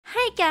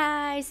Hey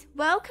guys,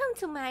 welcome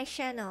to my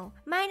channel.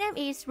 My name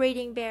is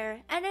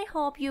ReadingBear and I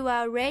hope you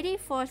are ready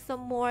for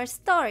some more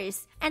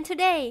stories. And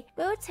today,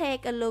 we'll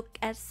take a look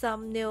at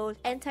some new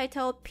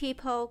entitled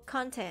people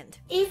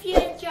content. If you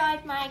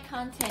enjoyed my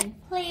content,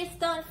 please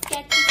don't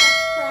forget to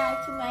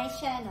subscribe to my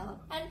channel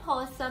and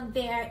post some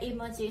bear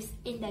emojis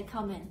in the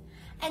comment.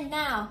 And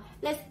now,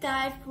 let's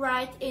dive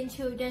right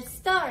into the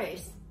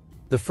stories.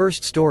 The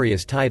first story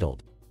is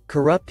titled,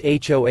 Corrupt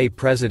HOA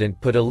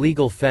President Put a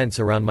Legal Fence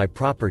Around My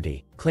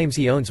Property, Claims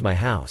He Owns My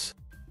House.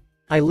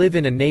 I live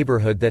in a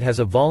neighborhood that has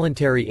a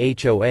voluntary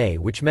HOA,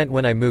 which meant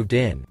when I moved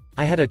in,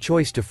 I had a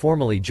choice to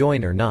formally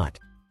join or not.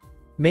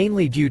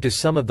 Mainly due to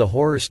some of the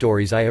horror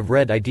stories I have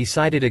read, I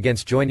decided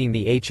against joining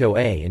the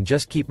HOA and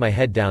just keep my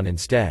head down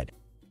instead.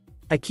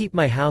 I keep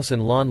my house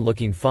and lawn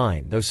looking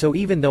fine though, so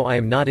even though I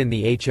am not in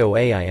the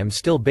HOA, I am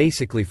still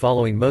basically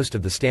following most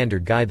of the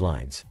standard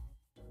guidelines.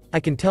 I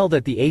can tell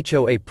that the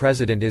HOA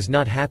president is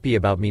not happy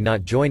about me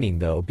not joining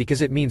though,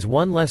 because it means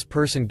one less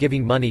person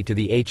giving money to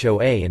the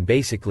HOA and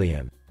basically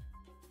him.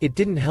 It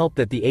didn't help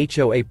that the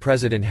HOA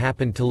president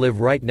happened to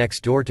live right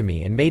next door to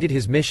me and made it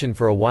his mission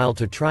for a while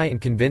to try and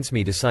convince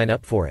me to sign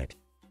up for it.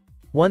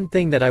 One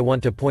thing that I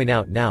want to point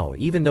out now,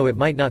 even though it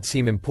might not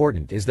seem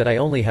important, is that I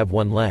only have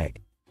one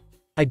leg.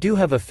 I do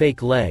have a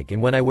fake leg,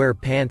 and when I wear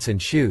pants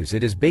and shoes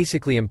it is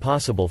basically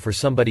impossible for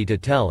somebody to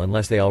tell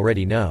unless they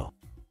already know.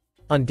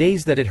 On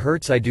days that it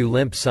hurts I do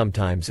limp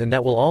sometimes, and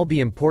that will all be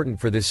important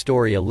for this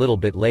story a little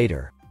bit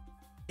later.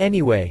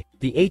 Anyway,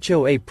 the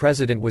HOA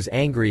president was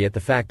angry at the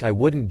fact I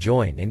wouldn't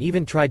join and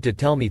even tried to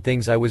tell me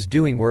things I was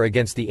doing were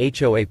against the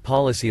HOA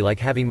policy, like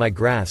having my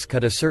grass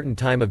cut a certain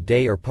time of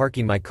day or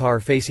parking my car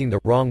facing the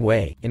wrong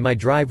way in my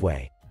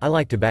driveway. I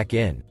like to back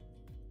in.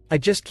 I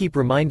just keep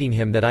reminding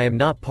him that I am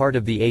not part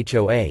of the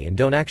HOA and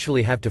don't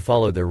actually have to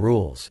follow their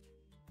rules.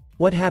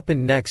 What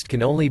happened next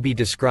can only be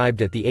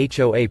described as the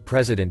HOA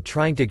president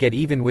trying to get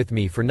even with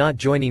me for not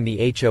joining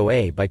the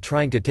HOA by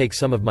trying to take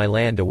some of my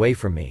land away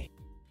from me.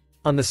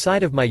 On the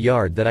side of my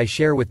yard that I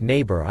share with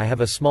neighbor, I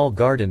have a small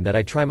garden that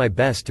I try my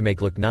best to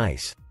make look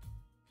nice.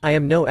 I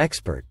am no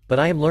expert, but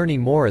I am learning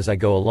more as I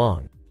go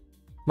along.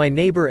 My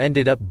neighbor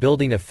ended up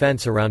building a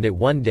fence around it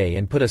one day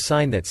and put a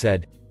sign that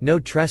said, "No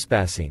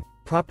trespassing,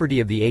 property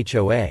of the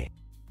HOA."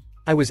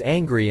 I was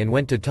angry and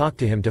went to talk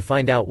to him to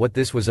find out what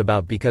this was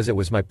about because it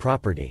was my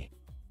property.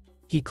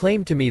 He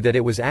claimed to me that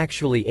it was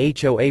actually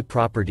HOA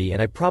property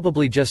and I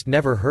probably just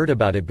never heard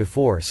about it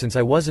before since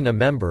I wasn't a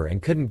member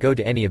and couldn't go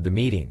to any of the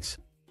meetings.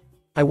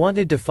 I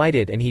wanted to fight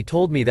it and he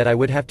told me that I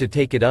would have to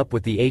take it up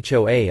with the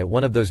HOA at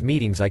one of those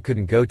meetings I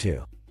couldn't go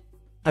to.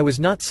 I was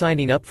not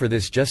signing up for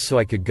this just so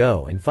I could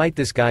go and fight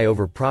this guy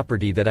over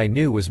property that I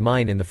knew was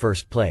mine in the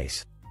first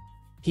place.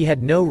 He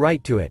had no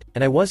right to it,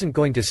 and I wasn't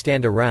going to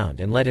stand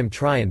around and let him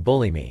try and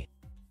bully me.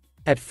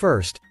 At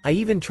first, I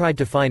even tried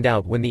to find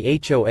out when the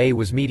HOA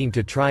was meeting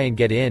to try and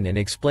get in and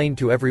explain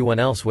to everyone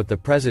else what the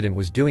president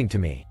was doing to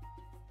me.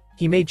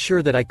 He made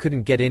sure that I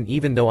couldn't get in,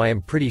 even though I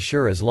am pretty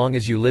sure as long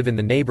as you live in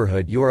the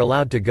neighborhood you are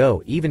allowed to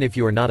go even if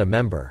you are not a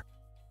member.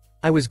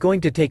 I was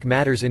going to take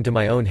matters into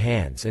my own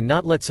hands and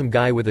not let some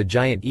guy with a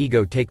giant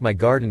ego take my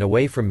garden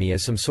away from me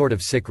as some sort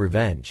of sick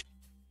revenge.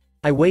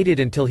 I waited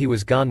until he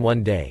was gone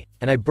one day,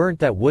 and I burnt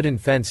that wooden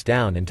fence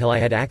down until I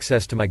had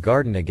access to my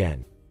garden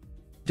again.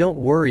 Don't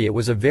worry, it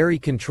was a very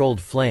controlled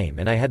flame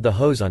and I had the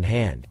hose on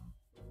hand.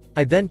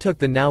 I then took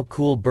the now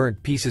cool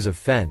burnt pieces of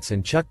fence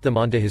and chucked them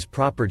onto his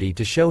property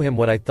to show him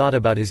what I thought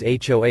about his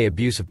HOA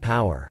abuse of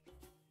power.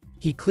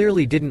 He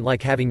clearly didn't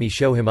like having me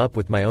show him up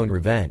with my own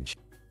revenge.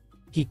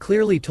 He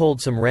clearly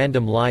told some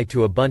random lie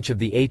to a bunch of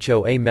the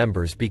HOA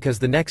members because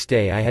the next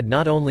day I had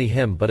not only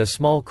him but a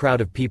small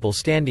crowd of people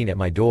standing at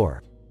my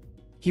door.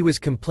 He was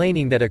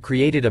complaining that I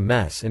created a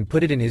mess and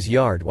put it in his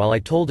yard while I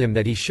told him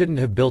that he shouldn't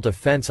have built a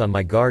fence on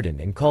my garden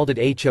and called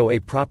it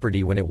HOA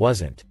property when it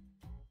wasn't.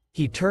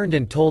 He turned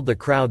and told the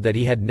crowd that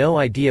he had no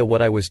idea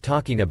what I was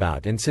talking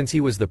about, and since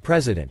he was the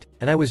president,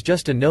 and I was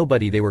just a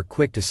nobody, they were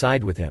quick to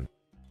side with him.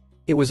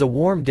 It was a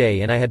warm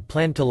day and I had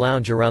planned to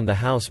lounge around the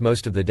house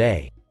most of the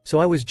day, so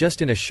I was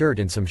just in a shirt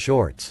and some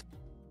shorts.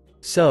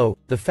 So,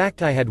 the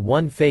fact I had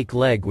one fake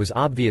leg was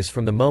obvious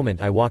from the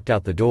moment I walked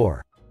out the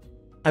door.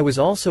 I was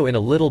also in a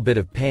little bit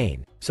of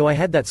pain, so I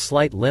had that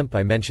slight limp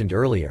I mentioned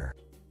earlier.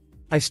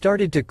 I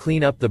started to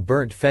clean up the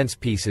burnt fence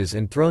pieces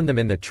and thrown them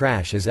in the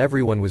trash as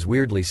everyone was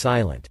weirdly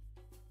silent.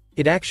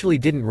 It actually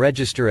didn't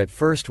register at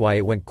first why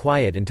it went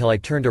quiet until I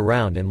turned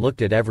around and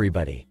looked at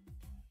everybody.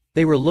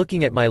 They were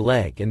looking at my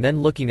leg and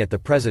then looking at the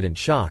president,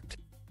 shocked.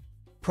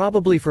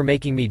 Probably for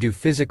making me do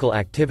physical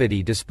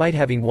activity despite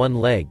having one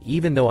leg,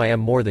 even though I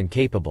am more than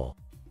capable.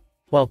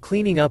 While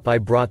cleaning up, I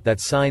brought that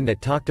sign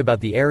that talked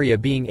about the area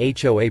being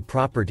HOA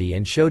property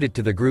and showed it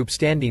to the group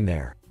standing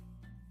there.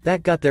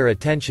 That got their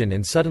attention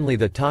and suddenly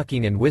the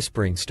talking and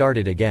whispering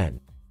started again.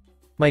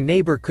 My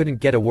neighbor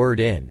couldn't get a word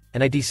in,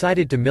 and I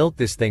decided to milk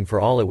this thing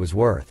for all it was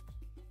worth.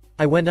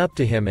 I went up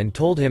to him and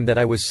told him that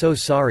I was so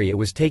sorry it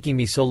was taking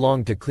me so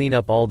long to clean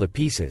up all the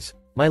pieces.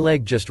 My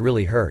leg just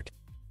really hurt.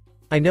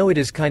 I know it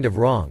is kind of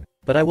wrong,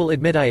 but I will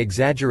admit I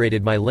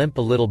exaggerated my limp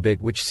a little bit,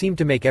 which seemed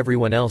to make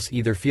everyone else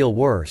either feel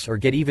worse or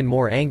get even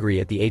more angry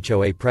at the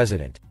HOA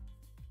president.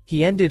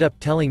 He ended up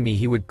telling me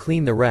he would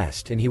clean the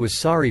rest and he was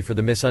sorry for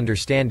the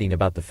misunderstanding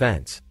about the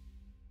fence.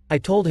 I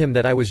told him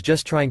that I was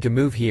just trying to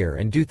move here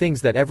and do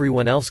things that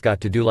everyone else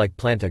got to do, like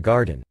plant a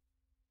garden.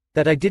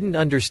 That I didn't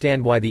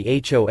understand why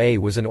the HOA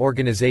was an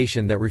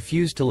organization that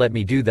refused to let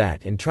me do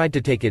that and tried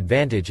to take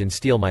advantage and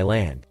steal my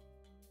land.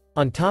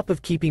 On top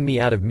of keeping me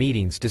out of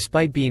meetings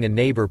despite being a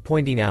neighbor,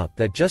 pointing out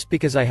that just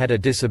because I had a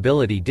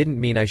disability didn't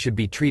mean I should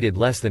be treated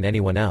less than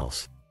anyone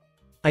else.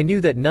 I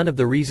knew that none of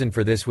the reason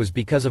for this was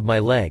because of my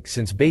leg,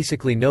 since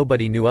basically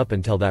nobody knew up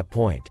until that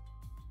point.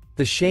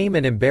 The shame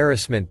and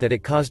embarrassment that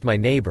it caused my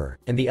neighbor,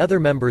 and the other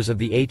members of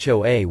the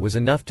HOA, was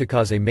enough to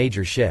cause a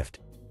major shift.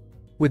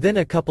 Within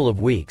a couple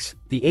of weeks,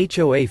 the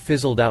HOA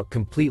fizzled out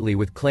completely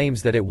with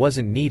claims that it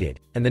wasn't needed,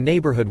 and the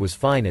neighborhood was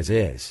fine as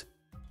is.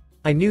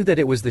 I knew that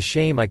it was the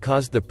shame I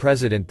caused the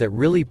president that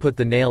really put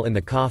the nail in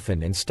the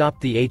coffin and stopped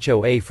the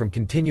HOA from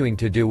continuing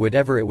to do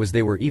whatever it was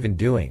they were even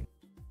doing.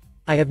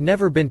 I have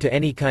never been to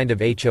any kind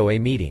of HOA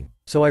meeting,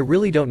 so I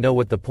really don't know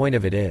what the point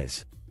of it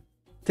is.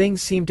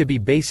 Things seem to be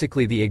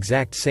basically the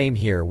exact same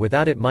here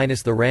without it,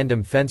 minus the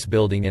random fence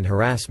building and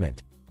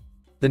harassment.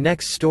 The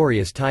next story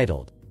is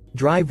titled,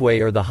 Driveway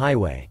or the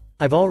Highway.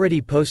 I've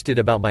already posted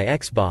about my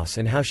ex-boss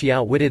and how she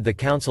outwitted the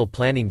council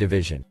planning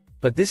division.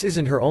 But this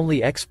isn't her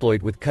only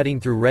exploit with cutting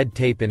through red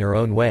tape in her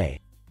own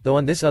way, though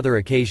on this other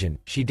occasion,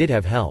 she did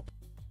have help.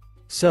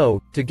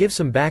 So, to give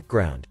some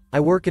background, I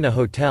work in a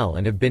hotel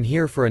and have been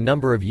here for a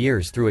number of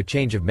years through a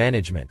change of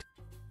management.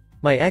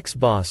 My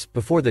ex-boss,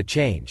 before the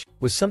change,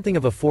 was something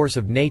of a force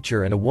of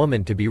nature and a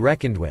woman to be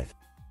reckoned with.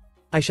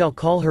 I shall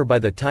call her by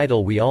the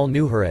title we all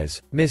knew her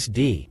as, Miss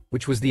D,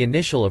 which was the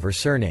initial of her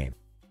surname.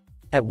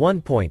 At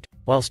one point,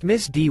 whilst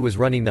Miss D was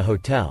running the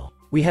hotel,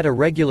 we had a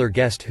regular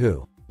guest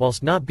who,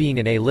 whilst not being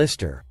an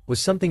A-lister,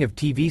 was something of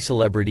TV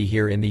celebrity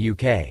here in the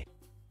UK.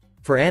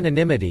 For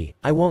anonymity,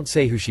 I won't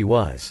say who she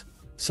was.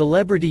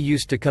 Celebrity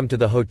used to come to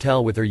the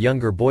hotel with her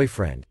younger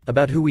boyfriend,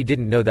 about who we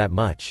didn't know that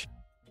much.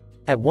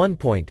 At one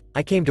point,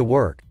 I came to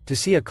work, to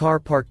see a car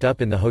parked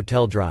up in the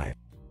hotel drive.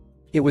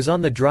 It was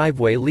on the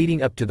driveway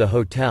leading up to the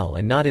hotel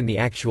and not in the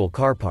actual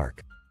car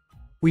park.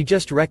 We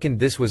just reckoned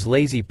this was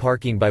lazy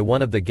parking by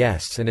one of the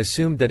guests and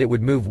assumed that it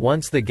would move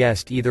once the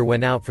guest either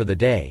went out for the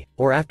day,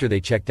 or after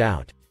they checked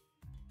out.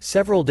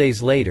 Several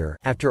days later,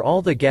 after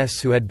all the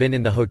guests who had been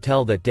in the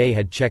hotel that day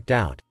had checked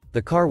out,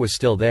 the car was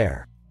still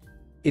there.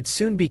 It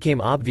soon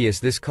became obvious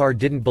this car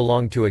didn't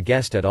belong to a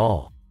guest at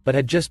all, but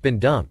had just been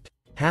dumped,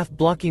 half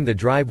blocking the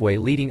driveway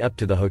leading up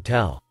to the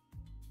hotel.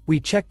 We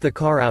checked the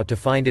car out to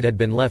find it had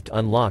been left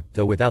unlocked,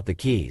 though without the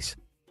keys.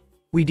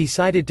 We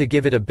decided to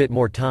give it a bit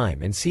more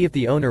time and see if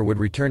the owner would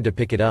return to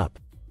pick it up.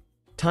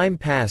 Time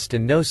passed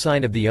and no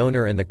sign of the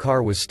owner, and the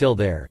car was still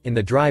there, in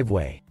the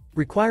driveway,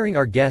 requiring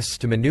our guests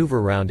to maneuver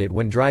around it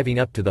when driving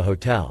up to the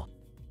hotel.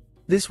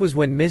 This was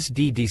when Miss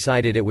D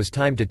decided it was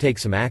time to take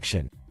some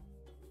action.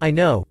 I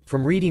know,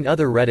 from reading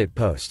other Reddit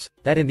posts,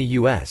 that in the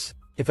US,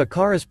 if a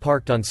car is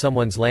parked on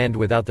someone's land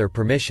without their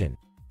permission,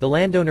 the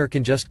landowner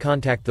can just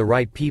contact the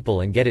right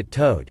people and get it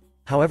towed.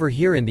 However,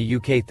 here in the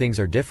UK things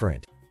are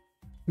different.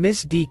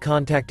 Miss D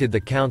contacted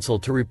the council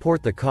to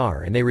report the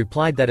car, and they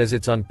replied that as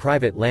it's on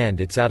private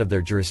land it's out of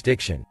their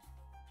jurisdiction.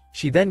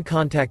 She then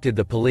contacted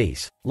the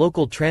police,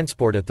 local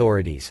transport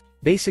authorities,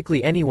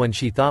 basically anyone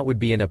she thought would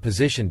be in a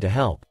position to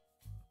help.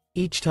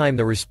 Each time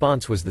the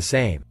response was the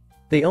same.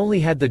 They only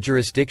had the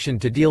jurisdiction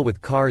to deal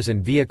with cars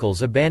and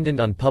vehicles abandoned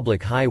on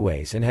public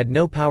highways and had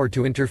no power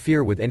to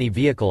interfere with any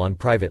vehicle on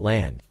private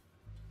land.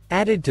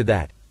 Added to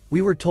that,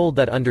 we were told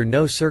that under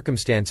no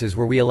circumstances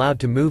were we allowed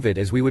to move it,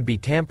 as we would be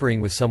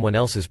tampering with someone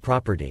else's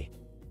property.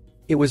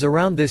 It was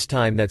around this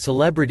time that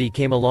Celebrity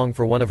came along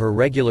for one of her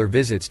regular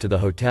visits to the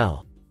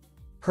hotel.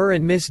 Her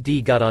and Miss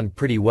D got on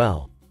pretty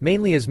well,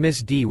 mainly as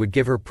Miss D would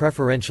give her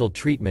preferential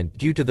treatment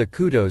due to the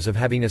kudos of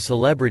having a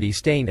celebrity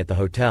staying at the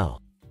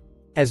hotel.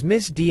 As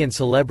Miss D and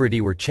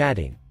Celebrity were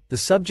chatting, the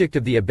subject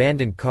of the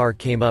abandoned car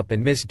came up,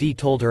 and Miss D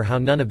told her how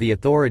none of the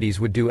authorities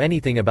would do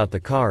anything about the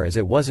car as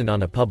it wasn't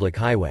on a public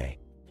highway.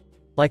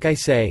 Like I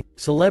say,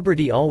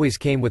 Celebrity always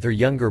came with her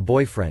younger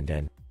boyfriend,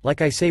 and,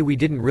 like I say, we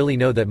didn't really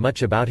know that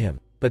much about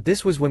him, but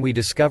this was when we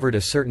discovered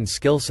a certain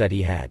skill set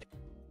he had.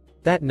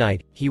 That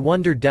night, he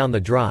wandered down the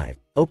drive,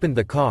 opened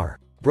the car,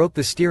 broke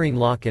the steering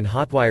lock and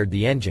hotwired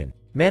the engine,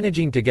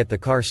 managing to get the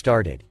car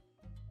started.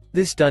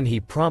 This done, he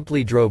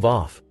promptly drove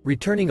off,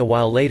 returning a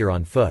while later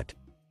on foot.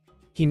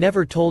 He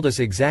never told us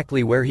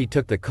exactly where he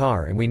took the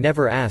car, and we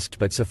never asked,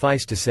 but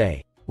suffice to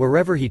say,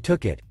 wherever he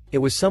took it, it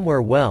was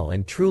somewhere well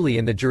and truly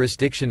in the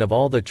jurisdiction of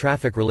all the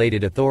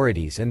traffic-related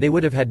authorities, and they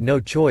would have had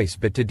no choice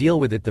but to deal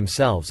with it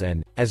themselves,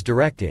 and, as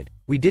directed,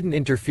 we didn't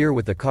interfere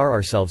with the car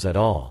ourselves at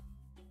all.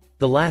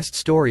 The last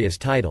story is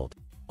titled,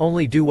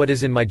 Only Do What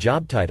Is in My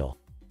Job Title.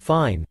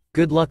 Fine,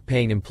 good luck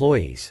paying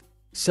employees.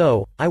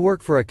 So, I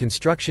work for a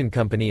construction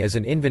company as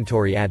an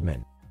inventory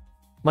admin.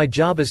 My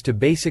job is to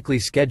basically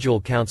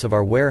schedule counts of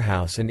our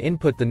warehouse and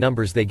input the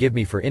numbers they give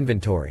me for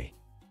inventory.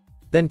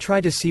 Then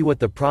try to see what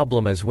the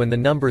problem is when the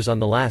numbers on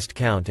the last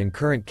count and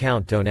current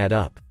count don't add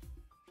up.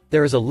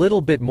 There is a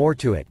little bit more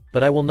to it,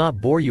 but I will not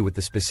bore you with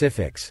the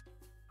specifics.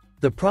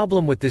 The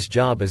problem with this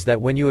job is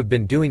that when you have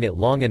been doing it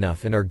long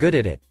enough and are good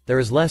at it, there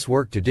is less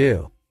work to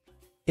do.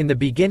 In the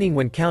beginning,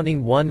 when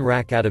counting one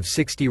rack out of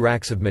 60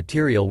 racks of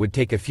material would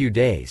take a few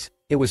days,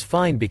 it was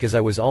fine because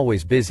I was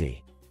always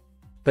busy.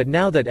 But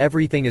now that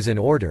everything is in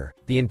order,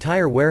 the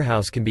entire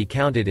warehouse can be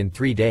counted in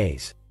 3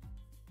 days.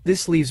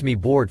 This leaves me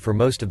bored for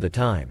most of the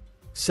time.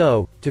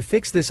 So, to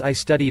fix this, I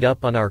studied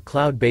up on our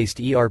cloud-based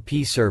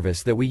ERP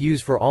service that we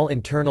use for all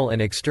internal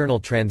and external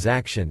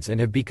transactions and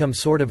have become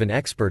sort of an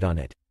expert on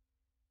it.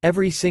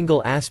 Every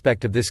single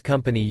aspect of this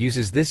company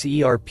uses this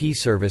ERP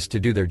service to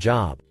do their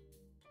job.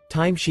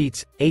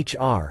 Timesheets,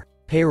 HR,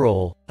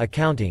 payroll,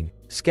 accounting,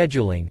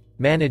 scheduling,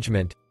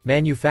 management,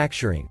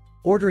 manufacturing,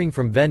 ordering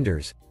from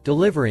vendors,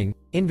 delivering,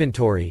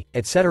 inventory,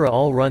 etc.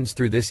 all runs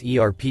through this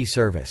ERP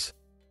service.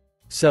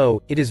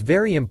 So, it is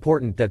very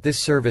important that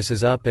this service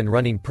is up and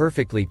running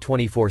perfectly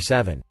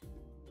 24/7.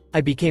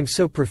 I became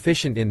so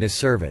proficient in this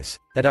service,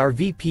 that our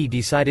VP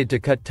decided to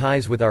cut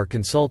ties with our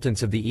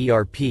consultants of the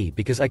ERP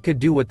because I could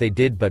do what they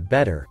did but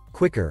better,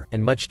 quicker,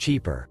 and much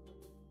cheaper.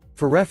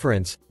 For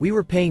reference, we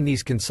were paying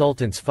these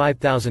consultants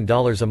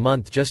 $5,000 a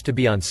month just to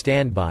be on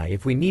standby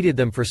if we needed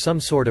them for some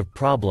sort of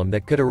problem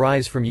that could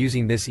arise from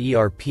using this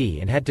ERP,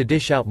 and had to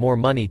dish out more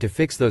money to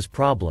fix those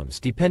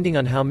problems depending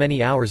on how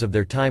many hours of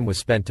their time was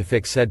spent to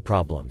fix said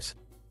problems.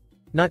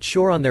 Not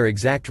sure on their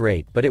exact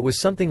rate, but it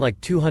was something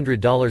like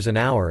 $200 an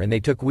hour, and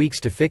they took weeks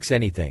to fix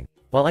anything,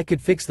 while I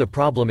could fix the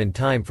problem in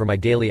time for my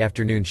daily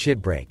afternoon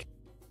shit break.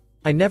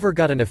 I never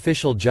got an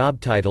official job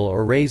title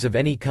or raise of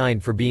any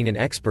kind for being an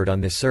expert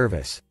on this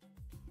service.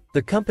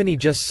 The company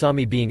just saw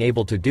me being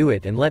able to do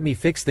it and let me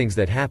fix things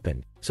that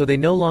happened, so they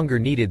no longer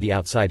needed the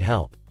outside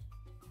help.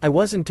 I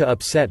wasn't too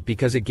upset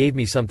because it gave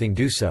me something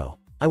to do, so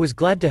I was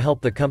glad to help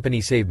the company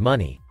save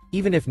money,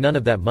 even if none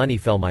of that money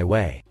fell my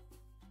way.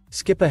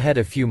 Skip ahead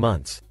a few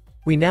months.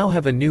 We now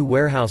have a new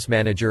warehouse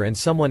manager, and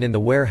someone in the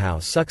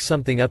warehouse sucks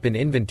something up in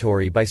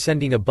inventory by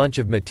sending a bunch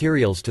of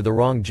materials to the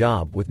wrong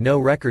job with no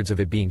records of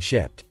it being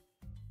shipped.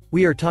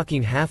 We are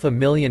talking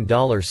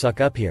 $500,000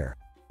 suck up here.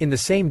 In the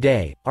same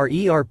day, our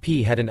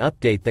ERP had an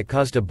update that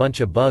caused a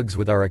bunch of bugs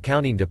with our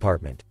accounting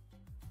department.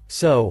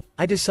 So,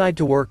 I decide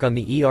to work on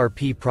the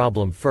ERP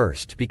problem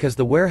first because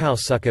the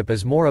warehouse suck-up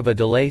is more of a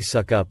delay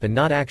suck-up and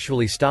not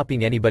actually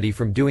stopping anybody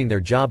from doing their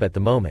job at the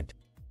moment,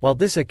 while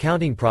this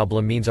accounting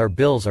problem means our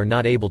bills are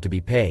not able to be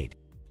paid.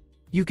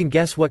 You can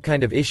guess what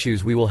kind of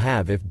issues we will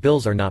have if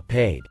bills are not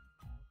paid.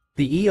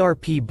 The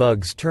ERP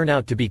bugs turn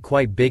out to be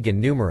quite big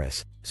and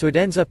numerous, so it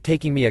ends up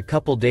taking me a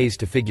couple days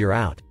to figure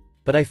out.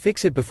 But I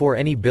fix it before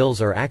any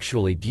bills are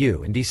actually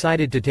due and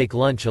decided to take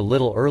lunch a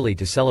little early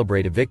to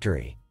celebrate a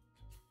victory.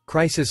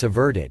 Crisis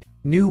averted.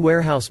 New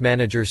warehouse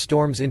manager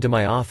storms into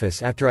my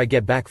office after I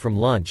get back from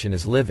lunch and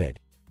is livid.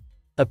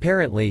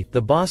 Apparently,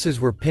 the bosses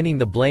were pinning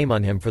the blame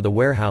on him for the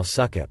warehouse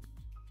suck-up.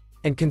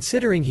 And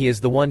considering he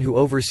is the one who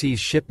oversees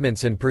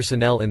shipments and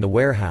personnel in the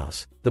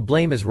warehouse, the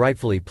blame is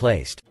rightfully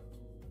placed.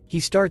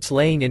 He starts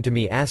laying into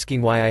me,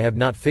 asking why I have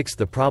not fixed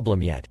the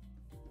problem yet.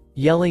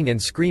 Yelling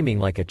and screaming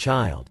like a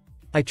child.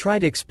 I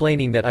tried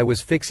explaining that I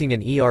was fixing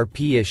an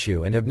ERP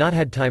issue and have not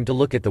had time to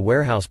look at the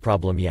warehouse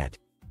problem yet.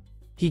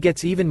 He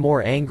gets even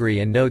more angry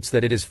and notes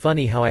that it is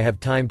funny how I have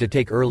time to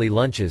take early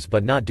lunches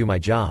but not do my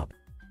job.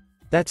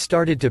 That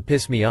started to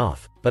piss me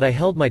off, but I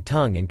held my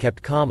tongue and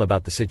kept calm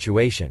about the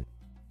situation.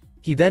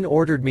 He then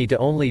ordered me to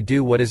only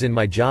do what is in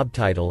my job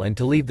title and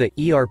to leave the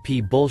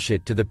ERP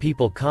bullshit to the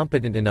people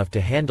competent enough to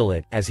handle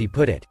it, as he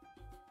put it.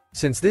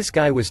 Since this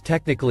guy was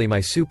technically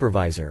my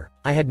supervisor,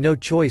 I had no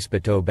choice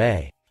but to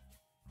obey.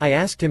 I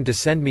asked him to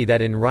send me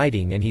that in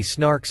writing, and he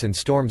snarks and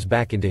storms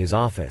back into his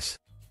office.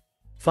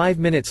 5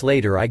 minutes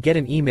later, I get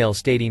an email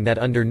stating that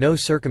under no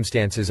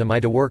circumstances am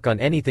I to work on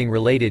anything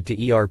related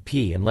to ERP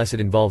unless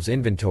it involves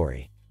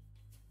inventory.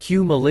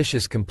 Cue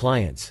malicious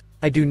compliance.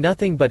 I do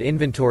nothing but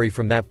inventory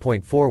from that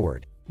point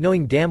forward,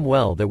 knowing damn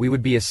well that we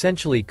would be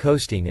essentially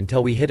coasting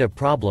until we hit a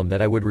problem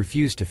that I would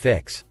refuse to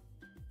fix.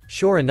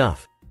 Sure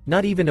enough,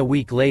 not even a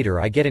week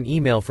later I get an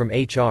email from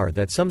HR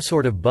that some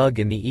sort of bug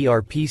in the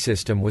ERP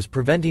system was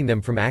preventing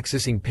them from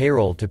accessing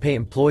payroll to pay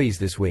employees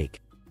this week.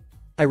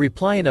 I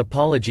reply an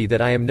apology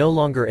that I am no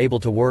longer able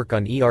to work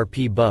on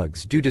ERP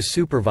bugs due to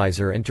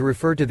supervisor and to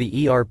refer to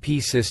the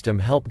ERP system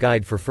help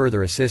guide for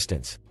further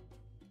assistance.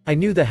 I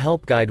knew the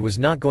help guide was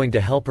not going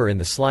to help her in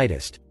the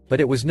slightest,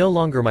 but it was no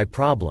longer my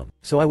problem,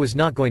 so I was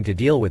not going to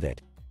deal with it.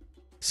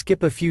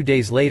 Skip a few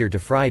days later to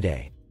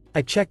Friday.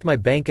 I checked my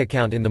bank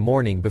account in the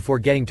morning before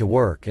getting to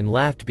work and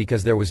laughed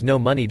because there was no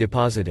money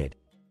deposited.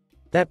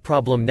 That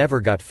problem never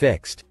got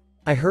fixed.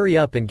 I hurry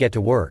up and get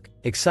to work,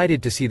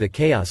 excited to see the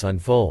chaos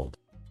unfold.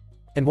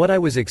 And what I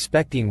was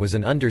expecting was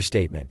an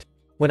understatement.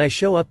 When I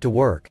show up to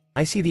work,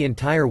 I see the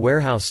entire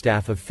warehouse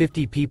staff of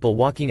 50 people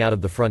walking out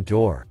of the front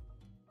door.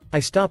 I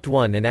stopped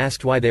one and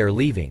asked why they are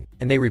leaving,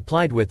 and they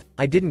replied with,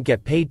 "I didn't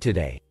get paid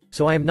today,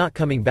 so I am not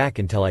coming back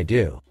until I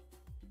do."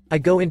 I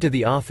go into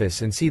the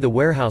office and see the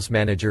warehouse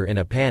manager in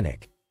a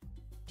panic.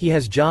 He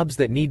has jobs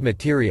that need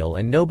material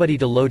and nobody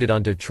to load it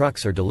onto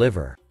trucks or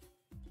deliver.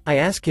 I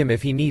ask him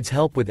if he needs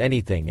help with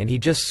anything and he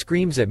just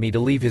screams at me to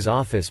leave his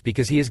office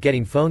because he is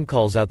getting phone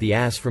calls out the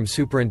ass from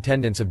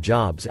superintendents of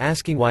jobs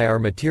asking why our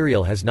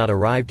material has not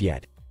arrived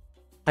yet.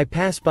 I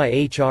pass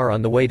by HR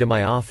on the way to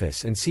my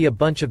office and see a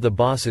bunch of the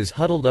bosses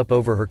huddled up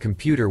over her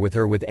computer with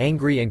her with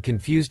angry and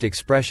confused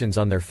expressions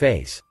on their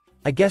face,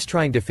 I guess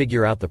trying to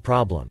figure out the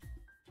problem.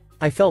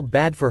 I felt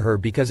bad for her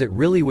because it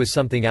really was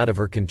something out of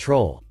her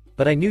control,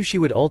 but I knew she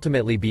would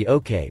ultimately be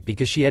okay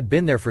because she had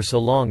been there for so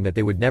long that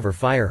they would never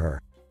fire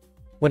her.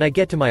 When I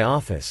get to my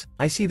office,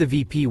 I see the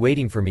VP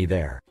waiting for me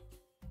there.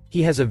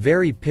 He has a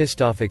very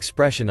pissed off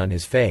expression on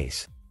his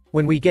face.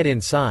 When we get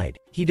inside,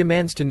 he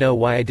demands to know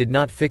why I did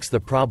not fix the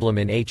problem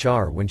in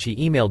HR when she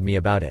emailed me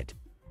about it.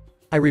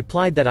 I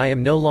replied that I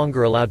am no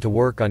longer allowed to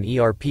work on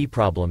ERP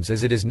problems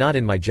as it is not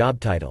in my job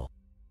title.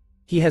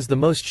 He has the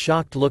most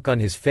shocked look on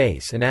his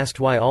face and asked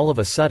why all of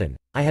a sudden,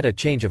 I had a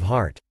change of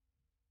heart.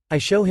 I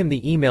show him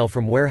the email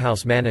from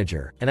warehouse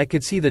manager, and I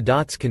could see the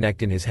dots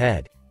connect in his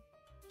head.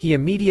 He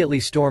immediately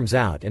storms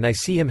out and I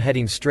see him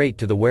heading straight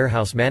to the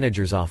warehouse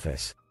manager's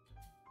office.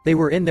 They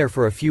were in there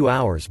for a few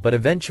hours but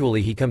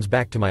eventually he comes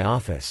back to my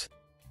office.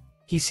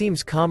 He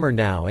seems calmer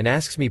now and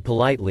asks me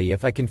politely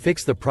if I can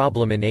fix the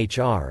problem in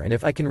HR and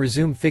if I can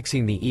resume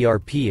fixing the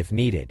ERP if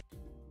needed.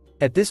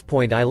 At this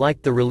point I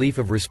liked the relief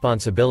of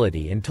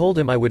responsibility and told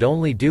him I would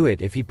only do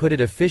it if he put it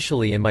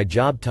officially in my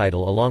job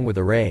title along with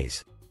a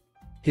raise.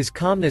 His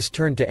calmness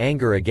turned to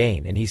anger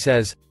again and he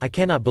says, "I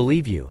cannot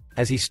believe you,"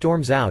 as he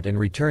storms out and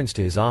returns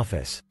to his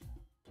office.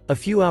 A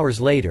few hours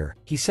later,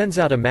 he sends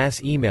out a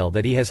mass email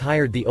that he has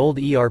hired the old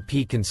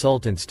ERP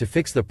consultants to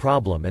fix the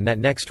problem and that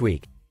next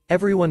week,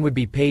 everyone would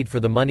be paid for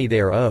the money they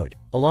are owed,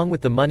 along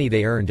with the money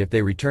they earned if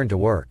they return to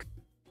work.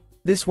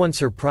 This one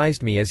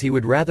surprised me as he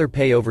would rather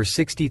pay over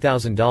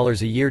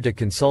 $60,000 a year to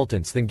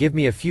consultants than give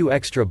me a few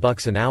extra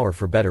bucks an hour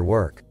for better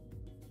work.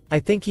 I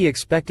think he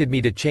expected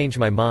me to change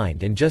my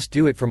mind and just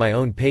do it for my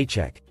own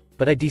paycheck,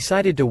 but I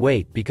decided to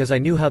wait because I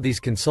knew how these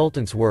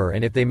consultants were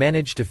and if they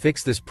managed to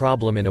fix this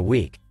problem in a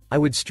week, I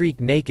would streak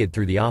naked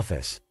through the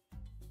office.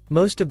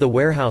 Most of the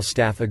warehouse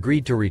staff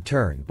agreed to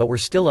return but were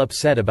still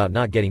upset about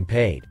not getting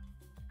paid.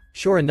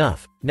 Sure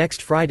enough,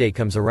 next Friday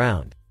comes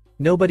around.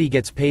 Nobody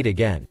gets paid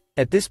again.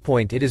 At this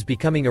point it is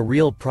becoming a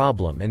real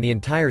problem and the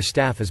entire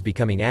staff is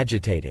becoming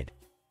agitated.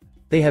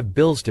 They have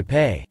bills to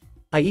pay.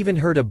 I even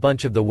heard a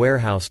bunch of the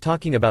warehouse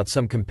talking about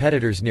some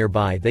competitors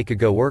nearby they could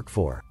go work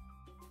for.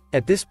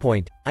 At this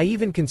point, I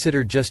even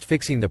considered just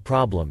fixing the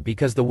problem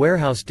because the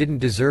warehouse didn't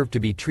deserve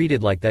to be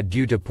treated like that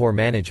due to poor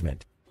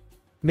management.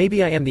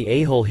 Maybe I am the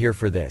a-hole here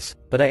for this,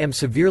 but I am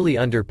severely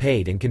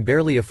underpaid and can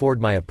barely afford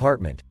my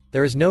apartment.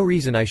 There is no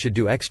reason I should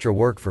do extra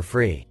work for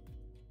free.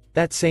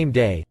 That same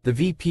day, the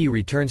VP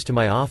returns to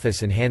my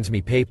office and hands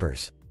me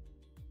papers.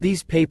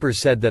 These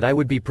papers said that I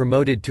would be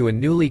promoted to a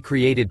newly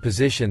created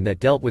position that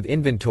dealt with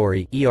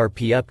inventory,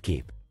 ERP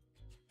upkeep.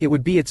 It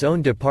would be its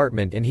own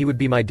department and he would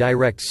be my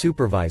direct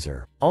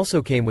supervisor,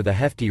 also came with a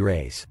hefty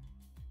raise.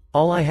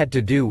 All I had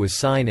to do was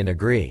sign and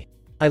agree.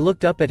 I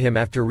looked up at him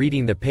after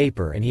reading the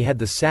paper and he had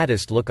the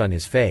saddest look on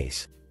his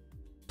face.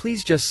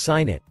 "Please just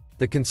sign it."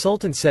 The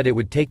consultant said it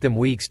would take them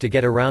weeks to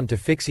get around to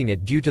fixing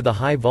it due to the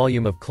high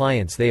volume of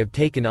clients they have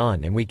taken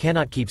on and we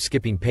cannot keep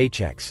skipping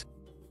paychecks.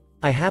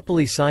 I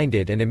happily signed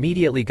it and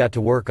immediately got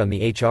to work on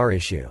the HR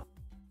issue.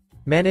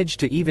 Managed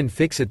to even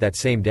fix it that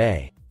same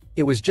day.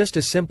 It was just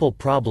a simple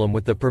problem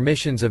with the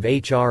permissions of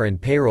HR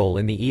and payroll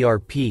in the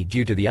ERP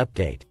due to the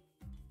update.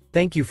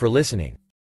 Thank you for listening.